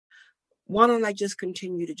why don't I just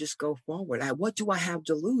continue to just go forward? What do I have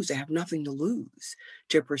to lose? I have nothing to lose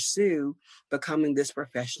to pursue becoming this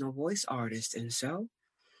professional voice artist. And so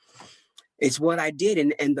it's what I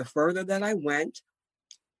did. And the further that I went,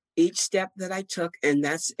 each step that I took, and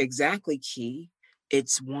that's exactly key,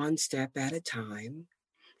 it's one step at a time.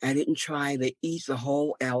 I didn't try to eat the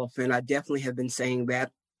whole elephant. I definitely have been saying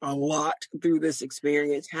that a lot through this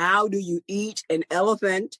experience. How do you eat an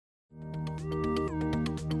elephant?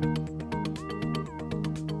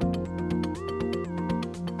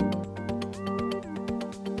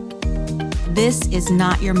 This is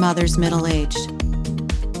not your mother's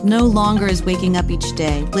middle-aged. No longer is waking up each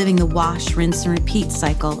day, living the wash, rinse, and repeat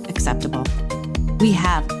cycle acceptable. We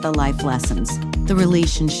have the life lessons, the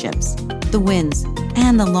relationships, the wins,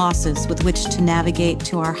 and the losses with which to navigate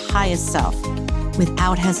to our highest self,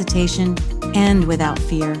 without hesitation and without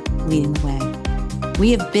fear leading the way.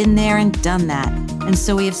 We have been there and done that, and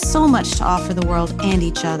so we have so much to offer the world and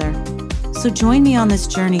each other. So join me on this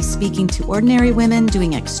journey, speaking to ordinary women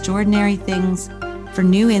doing extraordinary things for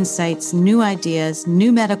new insights, new ideas,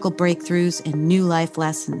 new medical breakthroughs, and new life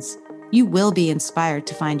lessons. You will be inspired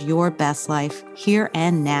to find your best life here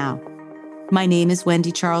and now. My name is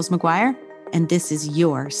Wendy Charles McGuire, and this is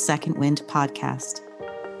your Second Wind podcast.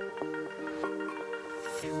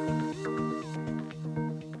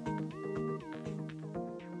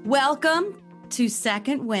 Welcome to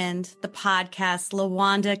Second Wind, the podcast,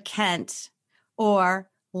 LaWanda Kent, or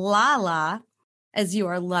Lala, as you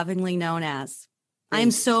are lovingly known as.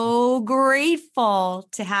 I'm so grateful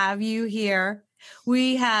to have you here.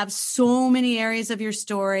 We have so many areas of your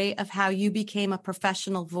story of how you became a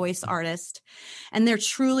professional voice artist, and they're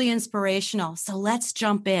truly inspirational. So let's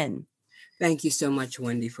jump in. Thank you so much,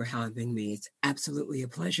 Wendy, for having me. It's absolutely a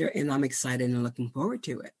pleasure, and I'm excited and looking forward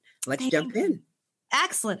to it. Let's jump in.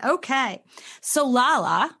 Excellent. Okay. So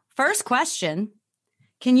Lala, first question,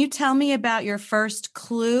 can you tell me about your first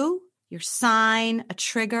clue, your sign, a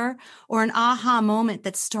trigger, or an aha moment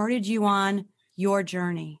that started you on your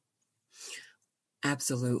journey?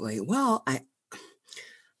 Absolutely. Well,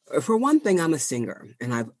 for one thing, I'm a singer,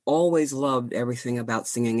 and I've always loved everything about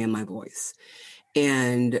singing and my voice.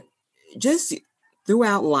 And just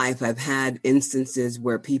throughout life, I've had instances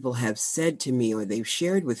where people have said to me, or they've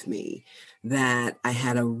shared with me, that I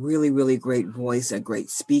had a really, really great voice, a great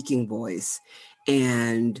speaking voice,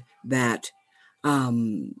 and that,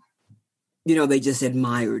 they just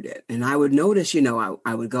admired it. And I would notice,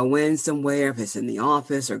 I would go in somewhere, if it's in the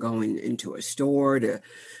office or going into a store to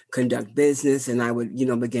conduct business, and I would,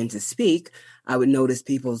 begin to speak. I would notice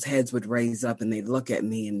people's heads would raise up and they'd look at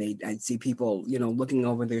me, and I'd see people, looking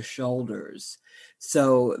over their shoulders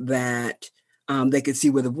so that they could see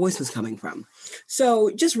where the voice was coming from. So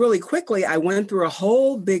just really quickly, I went through a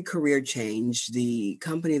whole big career change. The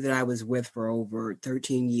company that I was with for over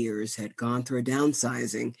 13 years had gone through a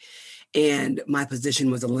downsizing, and my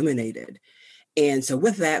position was eliminated. And so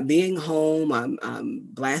with that, being home, I'm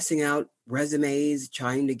blasting out resumes,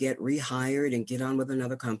 trying to get rehired and get on with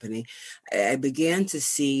another company. I began to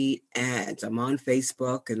see ads. I'm on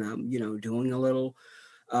Facebook, and I'm, doing a little,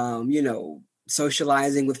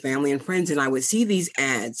 socializing with family and friends. And I would see these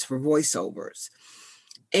ads for voiceovers.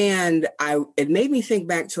 And it made me think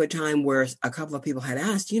back to a time where a couple of people had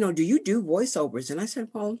asked, do you do voiceovers? And I said,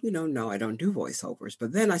 well, no, I don't do voiceovers.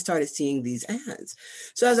 But then I started seeing these ads.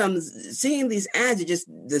 So as I'm seeing these ads,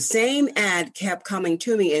 the same ad kept coming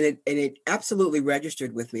to me, and it absolutely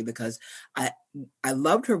registered with me because I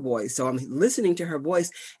loved her voice. So I'm listening to her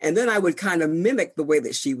voice, and then I would kind of mimic the way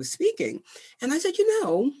that she was speaking. And I said,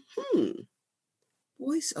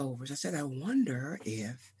 voiceovers. I said, I wonder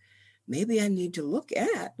if maybe I need to look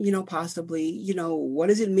at, possibly, what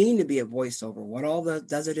does it mean to be a voiceover? What all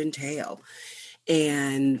does it entail?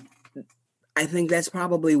 And I think that's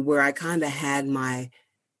probably where I kind of had my,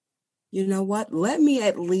 let me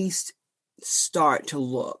at least start to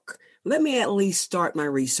look. Let me at least start my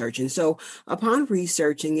research. And so upon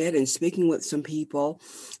researching it and speaking with some people,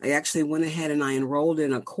 I actually went ahead and I enrolled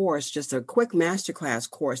in a course, just a quick masterclass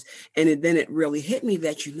course. And then it really hit me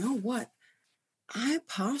that, I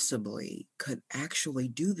possibly could actually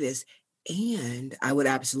do this, and I would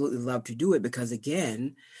absolutely love to do it because,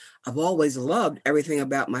 again, I've always loved everything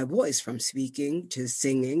about my voice, from speaking to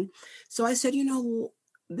singing. So I said,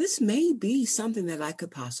 this may be something that I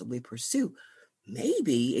could possibly pursue.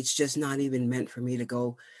 Maybe it's just not even meant for me to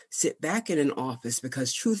go sit back in an office,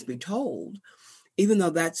 because truth be told, even though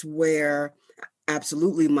that's where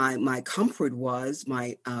absolutely my comfort was,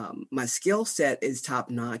 my skill set is top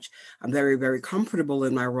notch. I'm very, very comfortable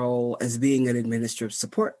in my role as being an administrative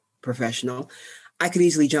support professional. I could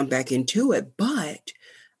easily jump back into it, but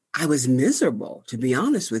I was miserable, to be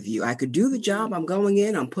honest with you. I could do the job. I'm going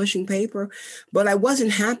in, I'm pushing paper, but I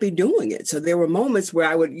wasn't happy doing it. So there were moments where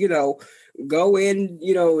I would, go in,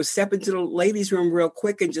 step into the ladies' room real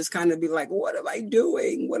quick and just kind of be like, what am I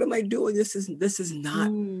doing? What am I doing? This is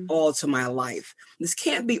not all to my life. This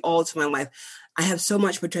can't be all to my life. I have so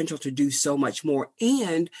much potential to do so much more.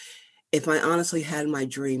 And if I honestly had my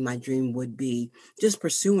dream would be just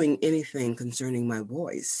pursuing anything concerning my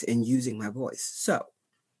voice and using my voice. So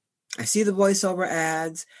I see the voiceover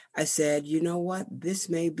ads. I said, you know what? This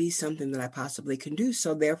may be something that I possibly can do.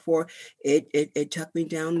 So therefore, it took me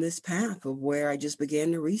down this path of where I just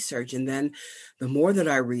began to research. And then the more that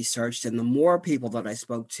I researched and the more people that I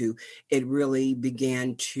spoke to, it really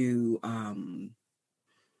began to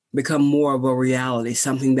become more of a reality,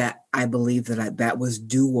 something that I believe that was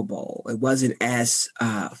doable. It wasn't as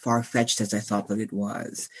far-fetched as I thought that it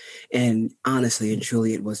was. And honestly and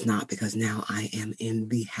truly, it was not, because now I am in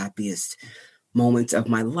the happiest moments of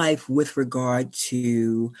my life with regard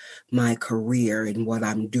to my career and what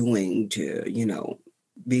I'm doing to,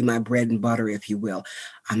 be my bread and butter, if you will.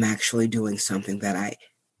 I'm actually doing something that I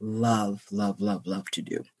love, love, love, love to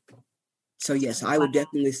do. So yes, I would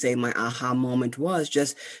definitely say my aha moment was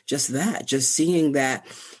just that, just seeing that,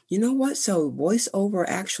 you know what? So voiceover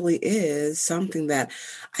actually is something that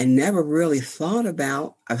I never really thought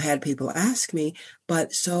about. I've had people ask me,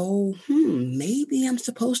 but so, maybe I'm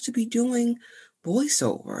supposed to be doing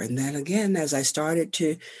voiceover. And then again, as I started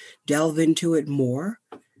to delve into it more,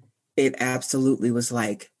 it absolutely was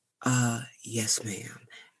like, yes, ma'am,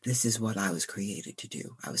 this is what I was created to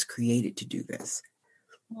do. I was created to do this.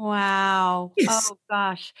 Wow. Yes. Oh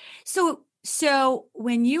gosh. So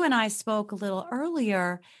when you and I spoke a little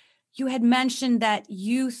earlier, you had mentioned that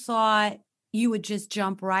you thought you would just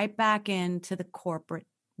jump right back into the corporate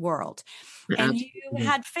world. And you Absolutely.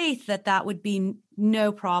 had faith that that would be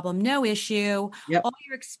no problem, no issue. Yep. All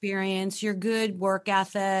your experience, your good work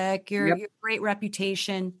ethic, Yep. your great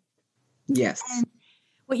reputation. Yes. And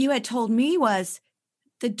what you had told me was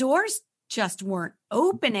the doors just weren't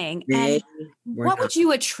opening. They And were what not. would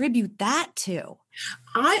you attribute that to?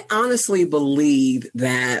 I honestly believe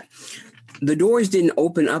that the doors didn't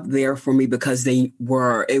open up there for me because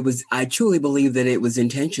I truly believe that it was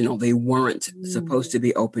intentional. They weren't supposed to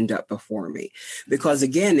be opened up before me. Because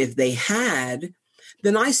again, if they had,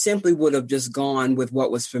 then I simply would have just gone with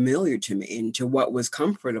what was familiar to me and to what was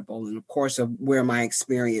comfortable. And of course, of where my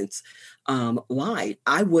experience lied,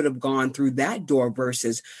 I would have gone through that door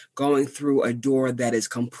versus going through a door that is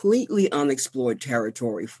completely unexplored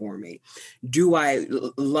territory for me. Do I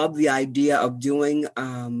love the idea of doing,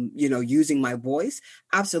 using my voice?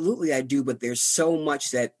 Absolutely, I do. But there's so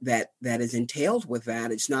much that is entailed with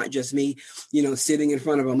that. It's not just me, sitting in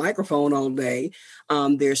front of a microphone all day.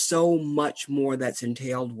 There's so much more that's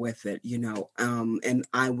entailed with it, and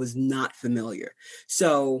I was not familiar.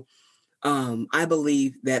 So I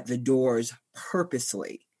believe that the doors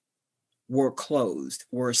purposely were closed,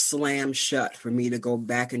 were slammed shut for me to go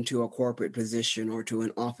back into a corporate position or to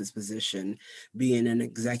an office position, being an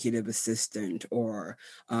executive assistant or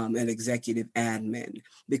an executive admin.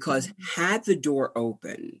 Because had the door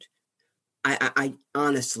opened, I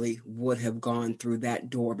honestly would have gone through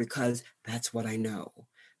that door, because that's what I know.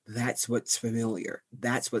 That's what's familiar.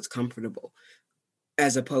 That's what's comfortable.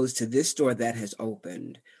 As opposed to this door that has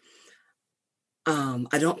opened.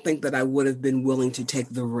 I don't think that I would have been willing to take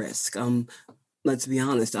the risk. Let's be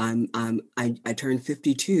honest. I turned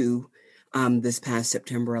 52 this past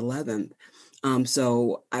September 11th.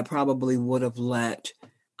 So I probably would have let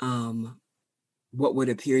what would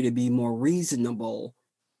appear to be more reasonable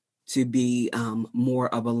to be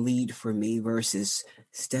more of a lead for me versus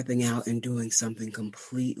stepping out and doing something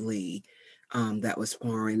completely that was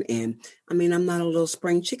foreign. And I mean, I'm not a little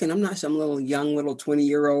spring chicken. I'm not some little young little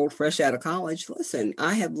 20-year-old fresh out of college. Listen,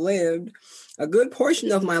 I have lived a good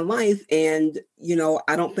portion of my life. And,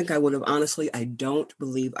 I don't think I would have, honestly, I don't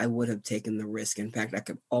believe I would have taken the risk. In fact, I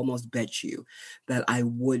could almost bet you that I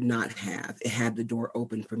would not have had the door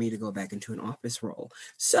open for me to go back into an office role.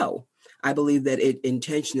 So I believe that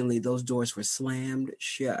those doors were slammed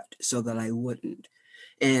shut so that I wouldn't.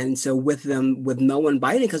 And so with no one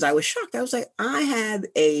biting, because I was shocked. I was like, I had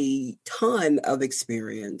a ton of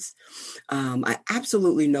experience. I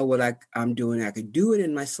absolutely know what I'm doing. I could do it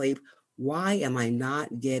in my sleep. Why am I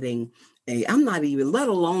not getting I'm not even, let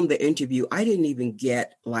alone the interview, I didn't even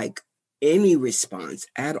get like any response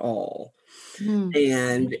at all.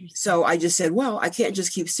 And so I just said, well, I can't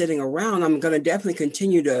just keep sitting around. I'm going to definitely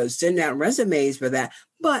continue to send out resumes for that.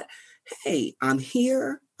 But hey, I'm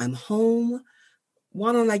here. I'm home.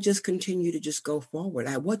 why don't I just continue to just go forward?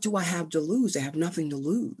 What do I have to lose? I have nothing to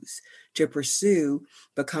lose to pursue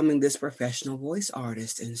becoming this professional voice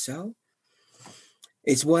artist. And so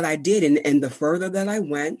it's what I did. And the further that I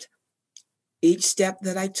went, each step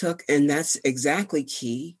that I took, and that's exactly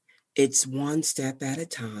key, it's one step at a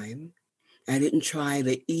time. I didn't try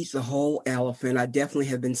to eat the whole elephant. I definitely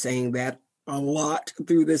have been saying that a lot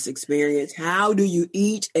through this experience. How do you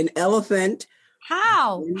eat an elephant?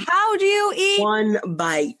 How? How do you eat? One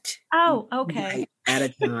bite. Oh, okay. One bite at a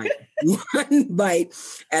time. One bite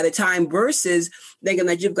at a time versus thinking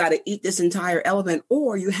that you've got to eat this entire elephant,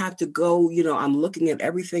 or you have to go, I'm looking at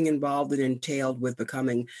everything involved and entailed with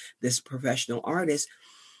becoming this professional artist.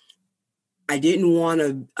 I didn't want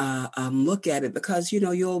to look at it because,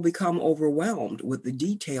 you'll become overwhelmed with the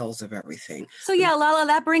details of everything. So yeah, Lala,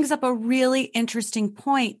 that brings up a really interesting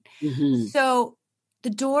point. Mm-hmm. So the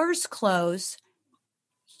doors close.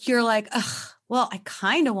 You're like, ugh, well, I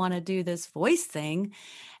kind of want to do this voice thing.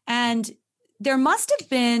 And there must have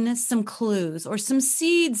been some clues or some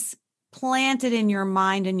seeds planted in your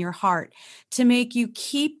mind and your heart to make you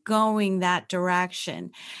keep going that direction.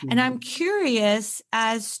 Mm-hmm. And I'm curious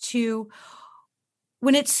as to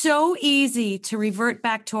when it's so easy to revert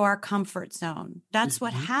back to our comfort zone. That's mm-hmm.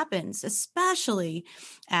 what happens, especially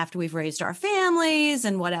after we've raised our families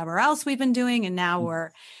and whatever else we've been doing. And now mm-hmm. we're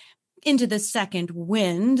into the second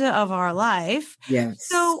wind of our life. Yes.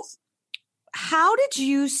 So how did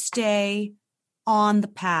you stay on the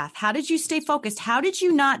path? How did you stay focused? How did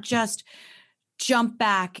you not just jump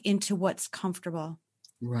back into what's comfortable?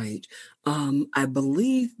 Right. I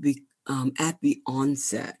believe at the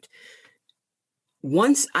onset,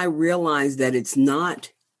 once I realized that it's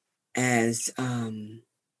not as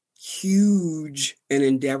huge an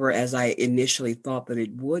endeavor as I initially thought that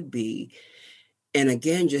it would be, and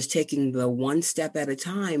again, just taking the one step at a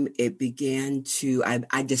time, it began to,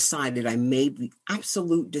 I decided, I made the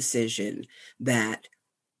absolute decision that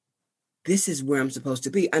this is where I'm supposed to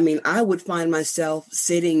be. I mean, I would find myself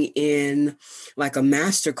sitting in like a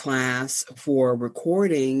master class for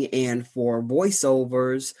recording and for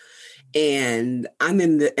voiceovers, and I'm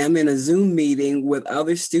in a Zoom meeting with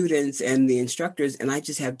other students and the instructors, and I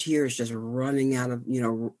just have tears just running out of,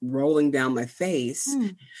 rolling down my face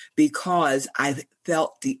because I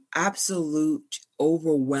felt the absolute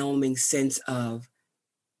overwhelming sense of,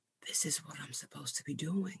 this is what I'm supposed to be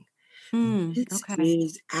doing. This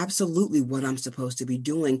is absolutely what I'm supposed to be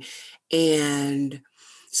doing. And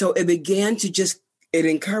so it began to it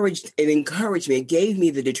encouraged me. It gave me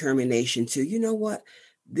the determination to, you know what?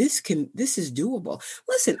 This is doable.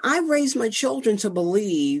 Listen, I've raised my children to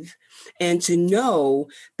believe and to know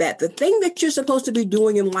that the thing that you're supposed to be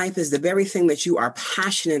doing in life is the very thing that you are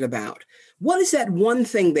passionate about. What is that one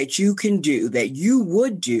thing that you can do, that you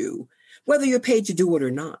would do, whether you're paid to do it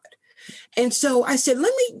or not? And so I said,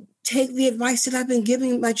 let me take the advice that I've been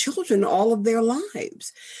giving my children all of their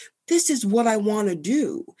lives. This is what I want to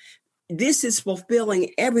do. This is fulfilling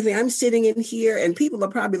everything. I'm sitting in here and people are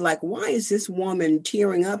probably like, why is this woman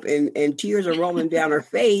tearing up and tears are rolling down her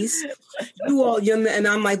face? And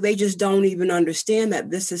I'm like, they just don't even understand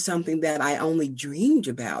that this is something that I only dreamed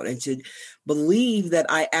about, and to believe that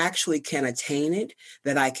I actually can attain it,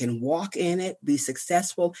 that I can walk in it, be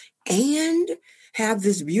successful, and have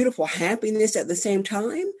this beautiful happiness at the same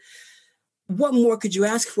time. What more could you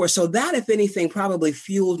ask for? So that, if anything, probably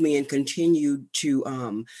fueled me and continued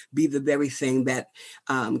to be the very thing that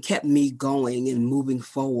kept me going and moving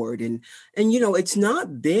forward. And it's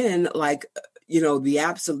not been like, the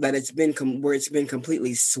absolute that it's been where it's been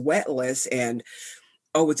completely sweatless and,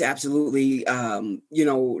 it's absolutely,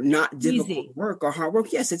 not difficult work or hard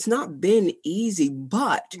work. Yes, it's not been easy,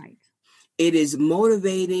 but it is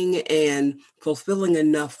motivating and fulfilling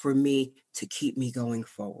enough for me to keep me going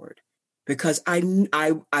forward. Because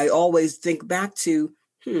I always think back to,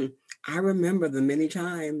 I remember the many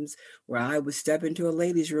times where I would step into a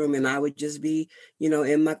ladies' room and I would just be,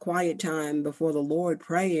 in my quiet time before the Lord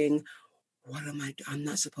praying, I'm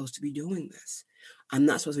not supposed to be doing this. I'm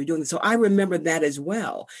not supposed to be doing this. So I remember that as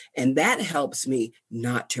well. And that helps me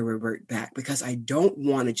not to revert back, because I don't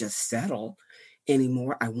want to just settle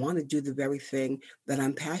anymore. I want to do the very thing that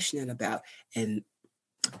I'm passionate about. And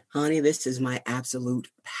honey, this is my absolute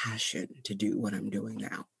passion to do what I'm doing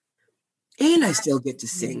now. And I still get to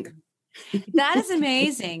sing. That is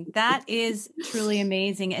amazing. That is truly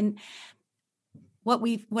amazing. And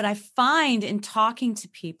what I find in talking to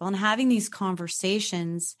people and having these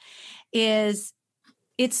conversations is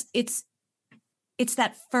it's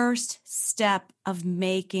that first step of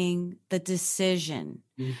making the decision.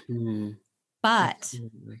 Mm-hmm. But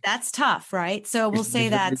Absolutely. That's tough, right? So we'll say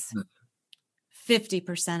that's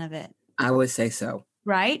 50% of it. I would say so.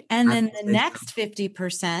 Right. And I then would the say next so.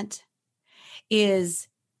 50% is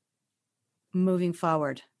moving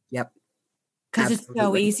forward. Yep. Because it's so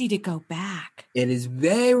Absolutely. easy to go back. It is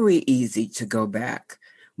very easy to go back.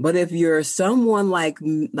 But if you're someone like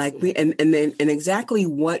me, and exactly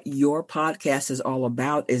what your podcast is all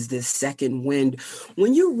about is this second wind,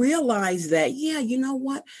 when you realize that, yeah, you know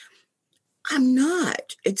what?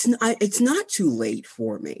 It's not too late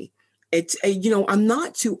for me. I'm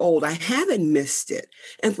not too old. I haven't missed it.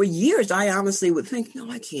 And for years, I honestly would think,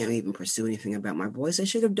 no, I can't even pursue anything about my voice. I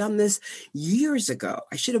should have done this years ago.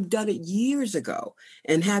 I should have done it years ago.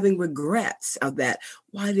 And having regrets of that.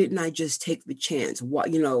 Why didn't I just take the chance? What,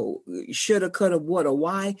 shoulda, coulda, woulda.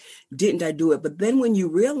 Why didn't I do it? But then when you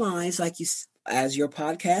realize, as your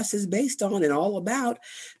podcast is based on and all about,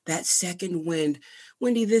 that second wind,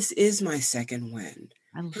 Wendy, this is my second wind.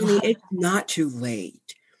 Honey, it's not too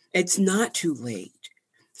late. It's not too late.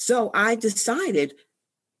 So I decided,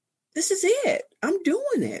 this is it. I'm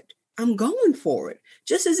doing it. I'm going for it.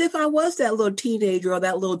 Just as if I was that little teenager or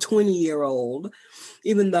that little 20-year-old,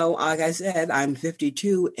 even though, like I said, I'm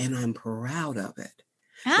 52 and I'm proud of it.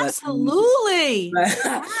 Absolutely.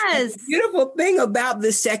 Yes. The beautiful thing about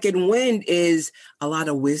the second wind is a lot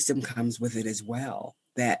of wisdom comes with it as well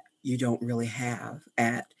that you don't really have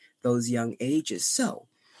at those young ages. So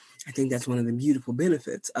I think that's one of the beautiful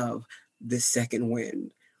benefits of this second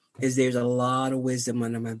wind is there's a lot of wisdom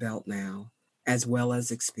under my belt now, as well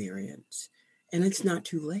as experience. And it's not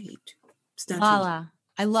too late. It's not too late.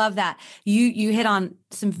 I love that. You hit on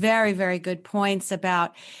some very, very good points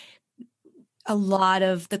about a lot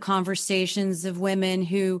of the conversations of women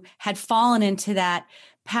who had fallen into that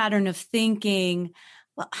pattern of thinking,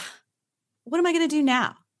 well, what am I going to do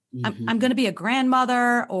now? Mm-hmm. I'm going to be a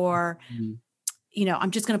grandmother, or,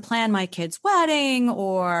 I'm just going to plan my kid's wedding,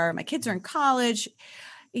 or my kids are in college.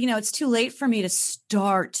 It's too late for me to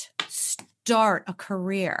start a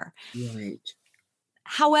career. Right.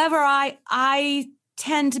 However, I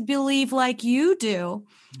tend to believe, like you do,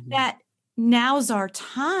 that now's our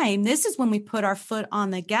time. This is when we put our foot on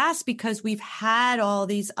the gas because we've had all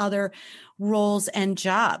these other roles and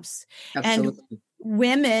jobs. Absolutely. And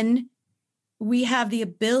women, we have the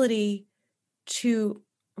ability to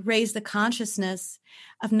raise the consciousness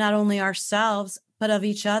of not only ourselves, but of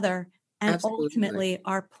each other and ultimately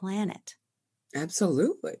our planet.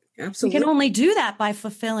 Absolutely. We can only do that by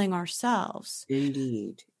fulfilling ourselves.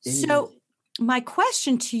 Indeed. So my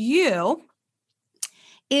question to you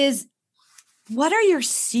is, what are your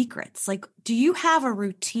secrets? Like, do you have a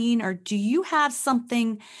routine, or do you have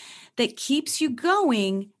something that keeps you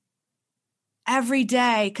going every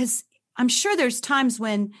day? Because I'm sure there's times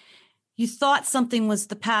when you thought something was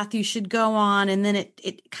the path you should go on, and then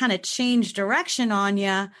it kind of changed direction on you.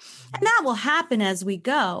 And that will happen as we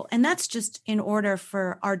go. And that's just in order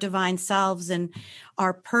for our divine selves and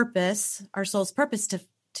our purpose, our soul's purpose, to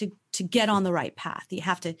get on the right path. You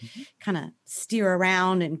have to kind of steer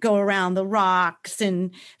around and go around the rocks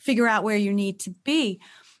and figure out where you need to be.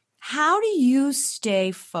 How do you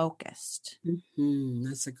stay focused?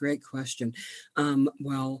 That's a great question.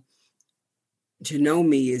 Well, to know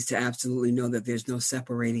me is to absolutely know that there's no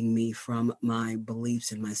separating me from my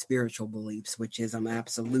beliefs and my spiritual beliefs, which is I'm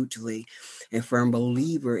absolutely a firm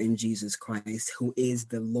believer in Jesus Christ, who is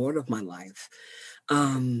the Lord of my life.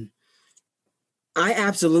 I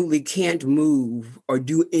absolutely can't move or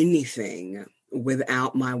do anything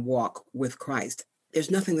without my walk with Christ. There's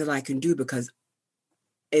nothing that I can do, because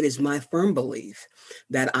it is my firm belief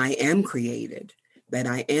that I am created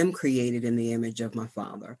in the image of my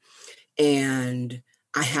Father. And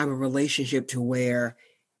I have a relationship to where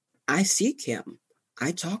I seek him.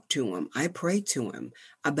 I talk to him. I pray to him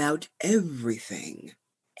about everything.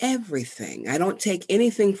 I don't take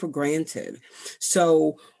anything for granted.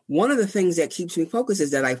 So one of the things that keeps me focused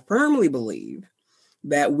is that I firmly believe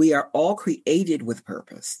that we are all created with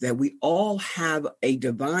purpose, that we all have a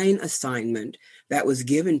divine assignment that was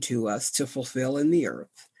given to us to fulfill in the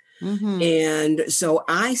earth. And so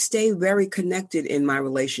I stay very connected in my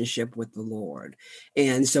relationship with the Lord.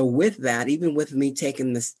 And so with that, even with me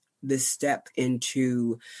taking this step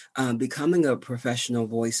into becoming a professional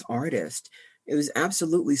voice artist, it was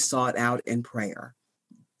absolutely sought out in prayer,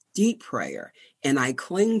 deep prayer. And I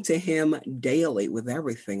cling to him daily with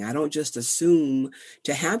everything. I don't just assume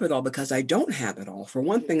to have it all, because I don't have it all. For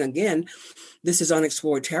one thing, again, this is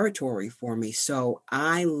unexplored territory for me. So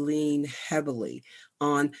I lean heavily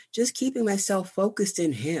on just keeping myself focused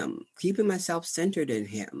in him, keeping myself centered in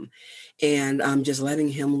him, and just letting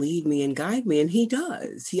him lead me and guide me. And he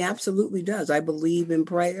does. He absolutely does. I believe in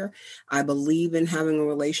prayer. I believe in having a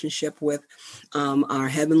relationship with our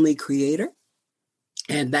heavenly creator.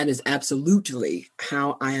 And that is absolutely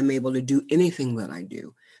how I am able to do anything that I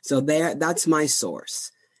do. So that's my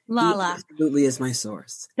source. Lala, He absolutely is my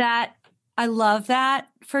source. That I love that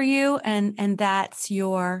for you, and that's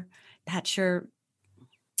your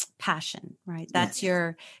passion, right? That's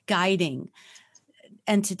your guiding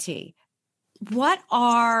entity. What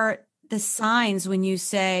are the signs when you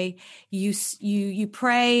say you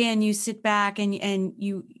pray and you sit back and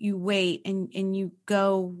you wait and you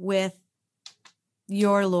go with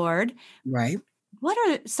your Lord? Right. What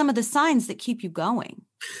are some of the signs that keep you going?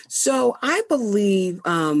 So I believe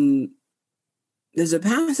there's a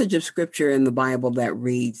passage of scripture in the Bible that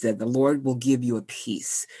reads that the Lord will give you a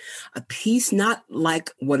peace not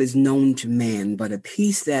like what is known to man, but a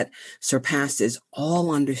peace that surpasses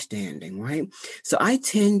all understanding, right? So I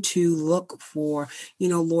tend to look for,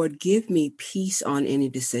 Lord, give me peace on any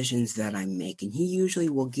decisions that I make. And he usually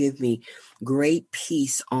will give me great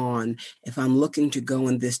peace on if I'm looking to go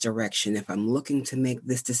in this direction, if I'm looking to make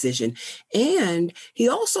this decision. And he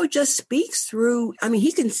also just speaks through,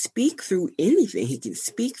 he can speak through anything. He can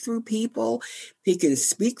speak through people. He can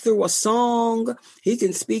speak through a song. He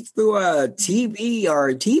can speak through a TV or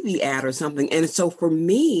a TV ad or something. And so for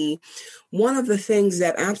me, one of the things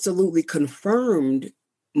that absolutely confirmed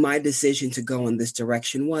my decision to go in this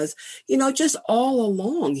direction was, just all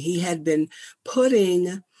along, he had been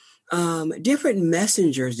putting different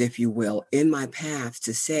messengers, if you will, in my path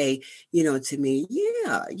to say, to me,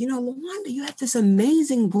 LaWanda, you have this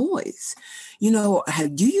amazing voice. Are you a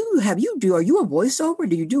voiceover?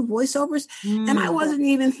 Do you do voiceovers? And I wasn't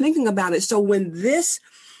even thinking about it. So when this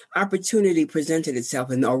opportunity presented itself,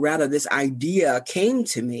 or rather this idea came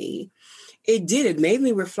to me, it made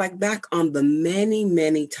me reflect back on the many,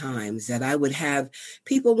 many times that I would have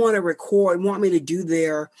people want me to do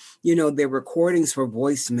their recordings for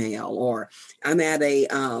voicemail, or I'm at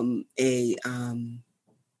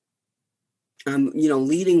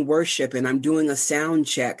leading worship and I'm doing a sound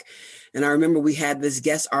check. And I remember we had this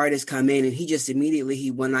guest artist come in, and he just immediately,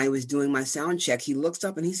 when I was doing my sound check, he looks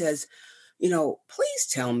up and he says, please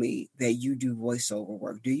tell me that you do voiceover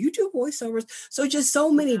work. Do you do voiceovers? So just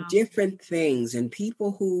so many different things, and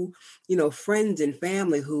people who, friends and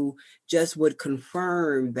family who just would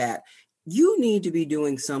confirm that you need to be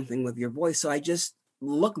doing something with your voice. So I just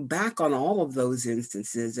look back on all of those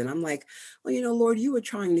instances and I'm like, well, Lord, you were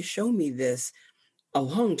trying to show me this a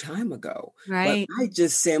long time ago. Right. But I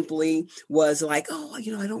just simply was like, I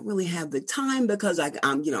don't really have the time because I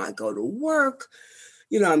go to work.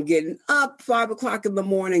 I'm getting up 5 o'clock in the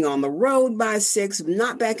morning, on the road by 6,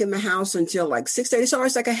 not back in the house until like 6:30. So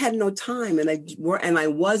it's like I had no time, and I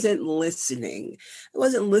wasn't listening. I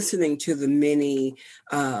wasn't listening to the many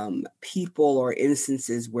people or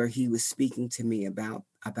instances where he was speaking to me about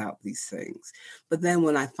these things. But then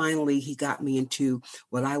when he got me into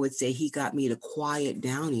what I would say, he got me to quiet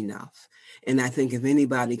down enough. And I think if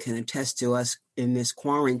anybody can attest to us in this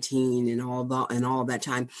quarantine and all that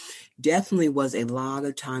time, definitely was a lot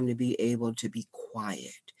of time to be able to be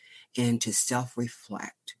quiet and to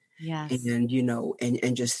self-reflect. Yes. And,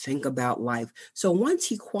 and just think about life. So once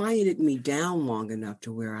he quieted me down long enough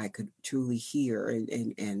to where I could truly hear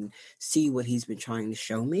and see what he's been trying to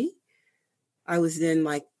show me, I was then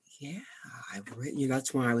like,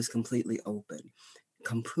 that's why I was completely open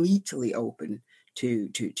to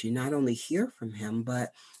not only hear from him,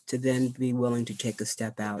 but to then be willing to take a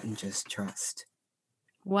step out and just trust.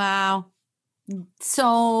 Wow.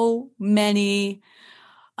 So many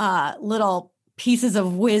little pieces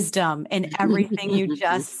of wisdom in everything you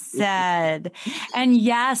just said. And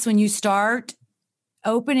yes, when you start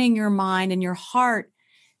opening your mind and your heart,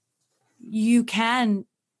 you can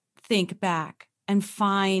think back and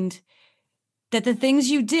find that the things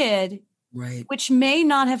you did, right, which may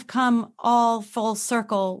not have come all full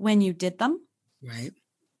circle when you did them, right,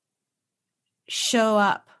 show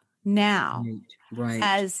up now right,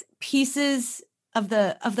 as pieces of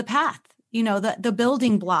the path, the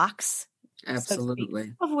building blocks, absolutely, so to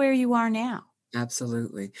speak, of where you are now.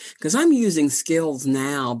 Absolutely, because I'm using skills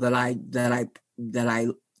now that I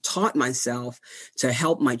taught myself to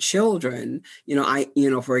help my children.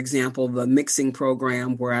 For example, the mixing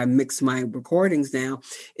program where I mix my recordings now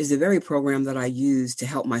is the very program that I used to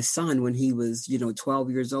help my son when he was, 12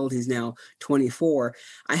 years old. He's now 24.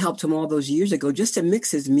 I helped him all those years ago just to mix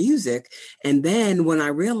his music. And then when I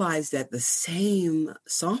realized that the same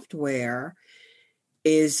software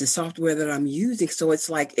is the software that I'm using. So it's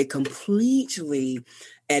like it completely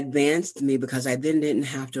advanced me because I then didn't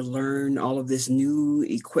have to learn all of this new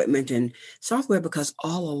equipment and software because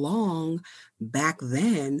all along back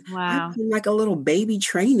then I've Wow. been like a little baby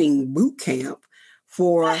training boot camp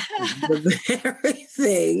for the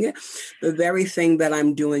very thing that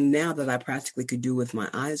I'm doing now that I practically could do with my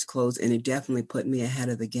eyes closed. And it definitely put me ahead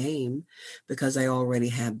of the game because I already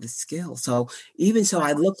had the skill. So even so,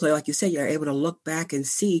 I look like you said, you're able to look back and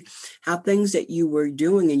see how things that you were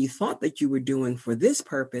doing and you thought that you were doing for this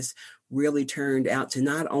purpose really turned out to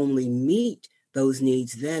not only meet those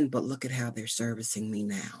needs then, but look at how they're servicing me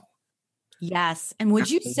now. Yes. And would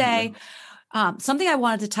you say Absolutely. something I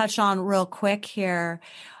wanted to touch on real quick here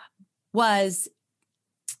was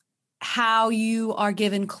how you are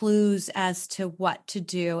given clues as to what to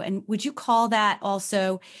do? And would you call that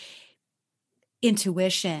also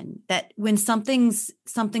intuition, that when something's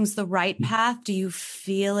the right path, do you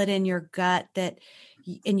feel it in your gut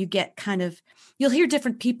and you get kind of, you'll hear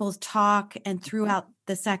different people talk, and throughout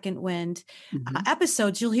the Second Wind Mhm.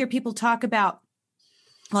 episodes, you'll hear people talk about,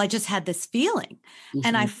 well, I just had this feeling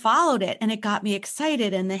and I Mhm. followed it and it got me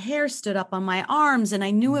excited and the hair stood up on my arms and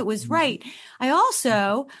I knew it was Mhm. right. I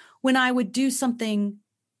also, when I would do something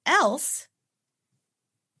else,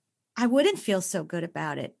 I wouldn't feel so good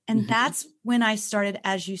about it. And Mhm. that's when I started,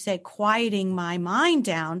 as you say, quieting my mind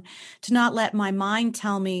down to not let my mind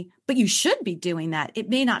tell me, but you should be doing that. It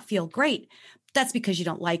may not feel great. That's because you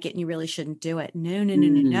don't like it and you really shouldn't do it. No, no, no,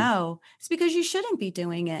 no, Mm. no. It's because you shouldn't be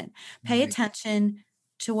doing it. Pay Right. attention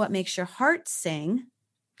to what makes your heart sing,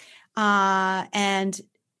 and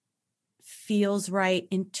feels right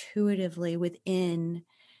intuitively within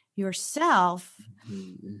yourself.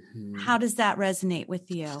 Mhm. How Mhm. does that resonate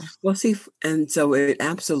with you? Well, see, and so it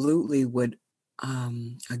absolutely would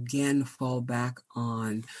again fall back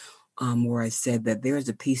on where I said that there is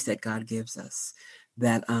a peace that God gives us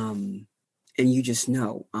that and you just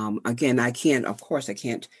know. Again, I can't, of course, I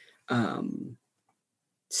can't um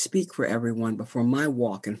speak for everyone, but for my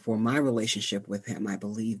walk and for my relationship with him, I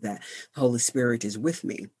believe that the Holy Spirit is with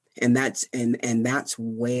me. And that's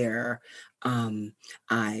where um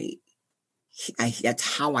I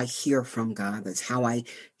that's how I hear from God. That's how I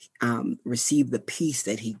receive the peace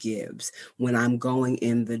that He gives when I'm going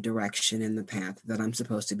in the direction and the path that I'm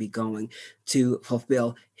supposed to be going to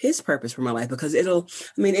fulfill His purpose for my life. Because it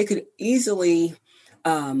could easily,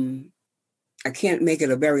 I can't make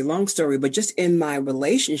it a very long story, but just in my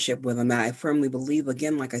relationship with Him, I firmly believe,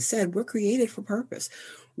 again, like I said, we're created for purpose.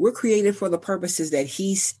 We're created for the purposes that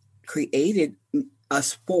He's created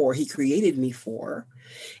us for. He created me for.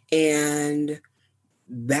 And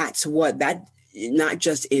that's what that not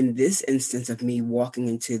just in this instance of me walking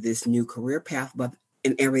into this new career path, but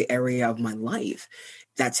in every area of my life.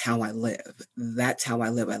 That's how I live. That's how I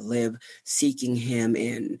live. I live seeking him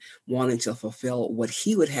and wanting to fulfill what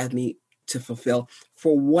he would have me to fulfill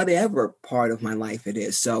for whatever part of my life it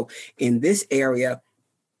is. So in this area,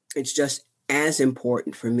 it's just as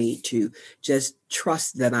important for me to just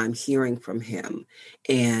trust that I'm hearing from him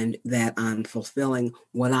and that I'm fulfilling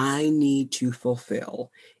what I need to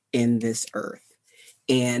fulfill in this earth.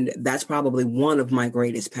 And that's probably one of my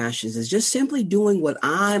greatest passions is just simply doing what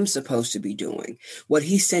I'm supposed to be doing, what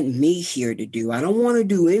he sent me here to do. I don't want to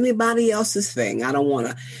do anybody else's thing. I don't want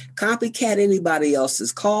to copycat anybody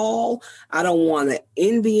else's call. I don't want to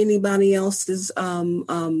envy anybody else's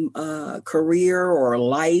career or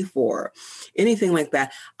life or anything like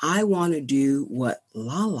that. I want to do what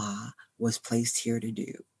Lala was placed here to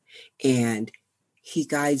do. And he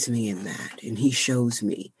guides me in that and he shows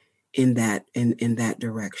me in that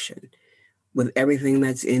direction with everything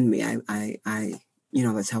that's in me.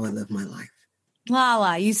 That's how I live my life.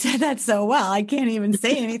 Lala, you said that so well. I can't even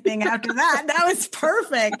say anything after that. That was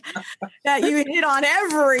perfect. That you hit on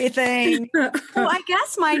everything. So I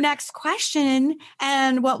guess my next question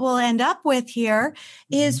and what we'll end up with here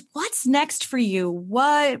is what's next for you?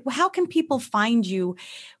 How can people find you?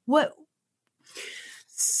 What,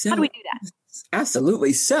 how do we So do that?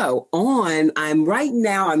 absolutely. So I'm in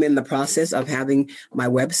the process of having my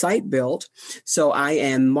website built. So I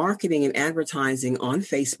am marketing and advertising on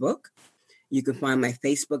Facebook. You can find my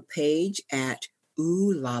Facebook page at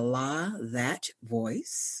Ooh La La That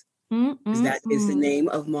Voice. That is the Mm-mm-mm. name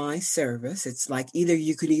of my service. It's like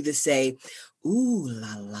you could either say, ooh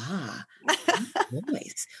la la, that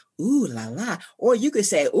voice, ooh la la, or you could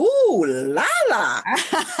say, ooh la la,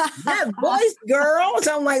 that voice, girl,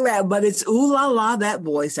 something like that. But it's ooh la la, that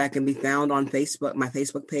voice. I can be found on Facebook, my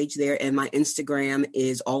Facebook page there, and my Instagram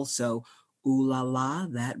is also ooh la la,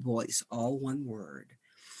 that voice, all one word.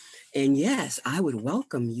 And yes, I would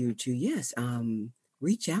welcome you to, yes,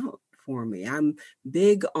 reach out for me. I'm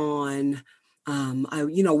big on,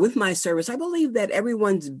 with my service, I believe that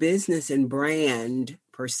everyone's business and brand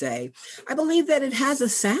per se, I believe that it has a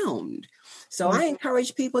sound. So I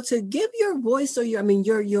encourage people to give your voice or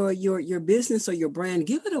your business or your brand,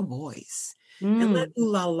 give it a voice and let ooh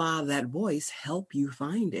la la that voice help you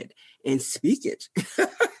find it and speak it.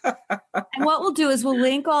 And what we'll do is we'll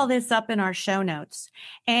link all this up in our show notes,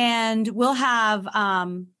 and we'll have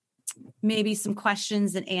maybe some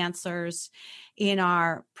questions and answers in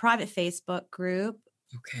our private Facebook group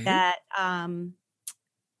that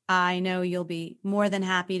I know you'll be more than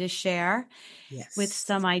happy to share with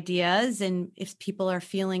some ideas. And if people are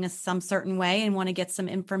feeling some certain way and want to get some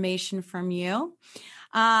information from you.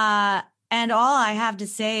 And all I have to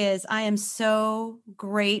say is I am so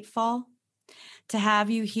grateful to have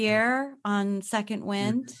you here on Second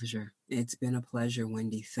Wind. It's been a pleasure,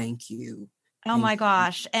 Wendy. Thank you. Oh my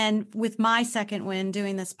gosh. And with my Second Wind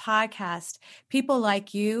doing this podcast, people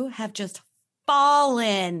like you have just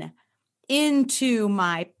fallen into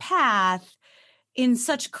my path in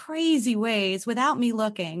such crazy ways without me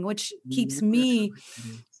looking, which keeps me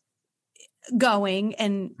going.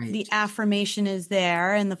 And the affirmation is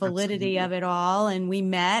there and the validity of it all. And we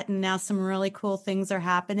met, and now some really cool things are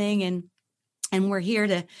happening. And we're here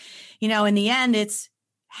to, in the end, it's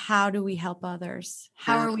how do we help others?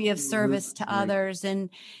 How are we of service to others? And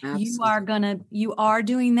you are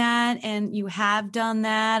doing that, and you have done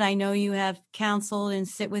that. I know you have counseled and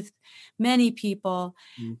sit with many people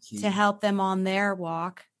to help them on their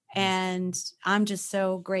walk. And I'm just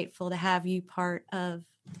so grateful to have you part of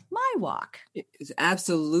my walk. It's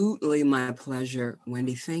absolutely my pleasure,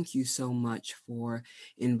 Wendy. Thank you so much for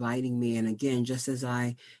inviting me. And again, just as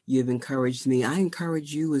you've encouraged me, I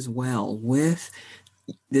encourage you as well with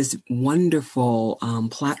this wonderful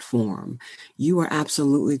platform. You are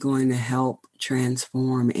absolutely going to help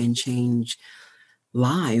transform and change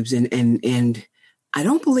lives. And I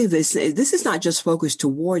don't believe this is not just focused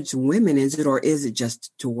towards women, is it? Or is it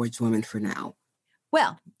just towards women for now?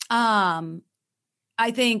 Well,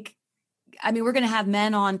 I think, we're going to have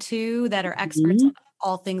men on too that are experts on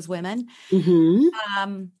all things women.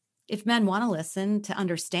 If men want to listen to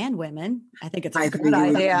understand women, I think it's a good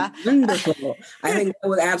idea. Wonderful. I think that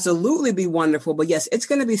would absolutely be wonderful. But yes, it's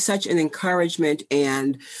going to be such an encouragement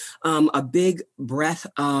and a big breath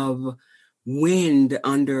of wind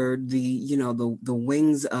under the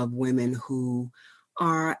wings of women who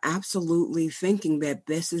are absolutely thinking that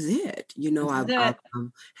this is it. I've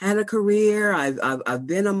had a career. I've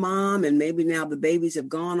been a mom, and maybe now the babies have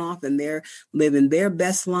gone off and they're living their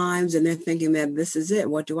best lives, and they're thinking that this is it.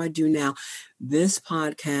 What do I do now? This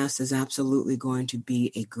podcast is absolutely going to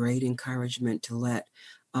be a great encouragement to let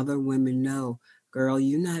other women know, girl,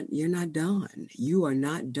 you're not done. You are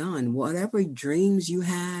not done. Whatever dreams you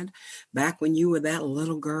had back when you were that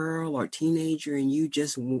little girl or teenager, and you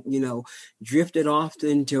just, drifted off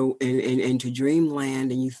into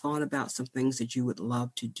dreamland, and you thought about some things that you would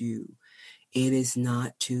love to do. It is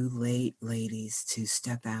not too late, ladies, to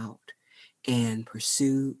step out and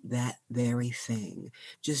pursue that very thing.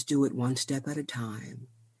 Just do it one step at a time.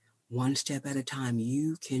 One step at a time.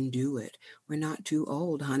 You can do it. We're not too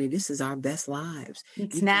old, honey. This is our best lives.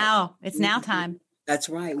 It's now time. That's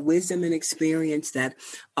right. Wisdom and experience that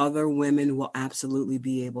other women will absolutely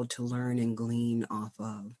be able to learn and glean off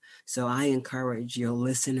of. So I encourage your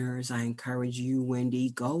listeners. I encourage you,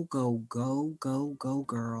 Wendy. Go, go, go, go, go,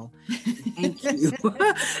 girl. Thank you.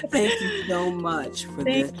 Thank you so much for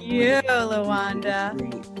this. Thank you, LaWanda.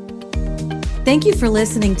 Thank you for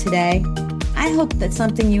listening today. I hope that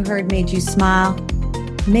something you heard made you smile,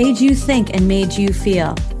 made you think, and made you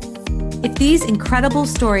feel. If these incredible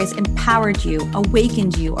stories empowered you,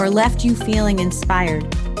 awakened you, or left you feeling inspired,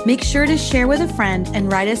 make sure to share with a friend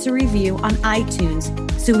and write us a review on iTunes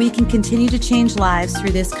so we can continue to change lives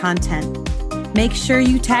through this content. Make sure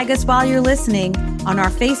you tag us while you're listening on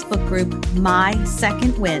our Facebook group, My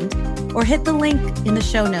Second Wind, or hit the link in the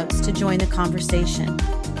show notes to join the conversation.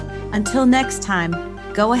 Until next time,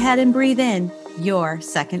 go ahead and breathe in your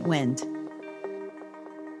second wind.